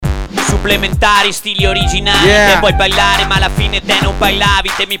Supplementari, stili originali. Te puoi ballare ma alla fine te non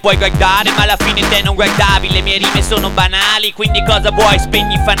bailavi. Te mi puoi guardare ma alla fine te non guardavi. Le mie rime sono banali, quindi cosa vuoi?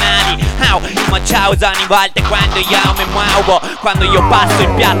 Spegni i fanali. Ma ciao ogni volta quando io mi muovo, quando io passo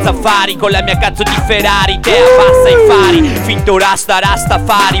in piazza affari con la mia cazzo di Ferrari. Te abbassa i fari, finto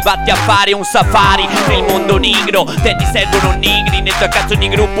rastafari. Vatti a fare un safari nel mondo nigro. Te ti servono nigri nel tuo cazzo di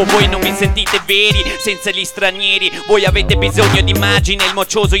gruppo. Voi non vi sentite veri senza gli stranieri. Voi avete bisogno di immagine, il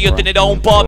moccioso io te ne do un po'.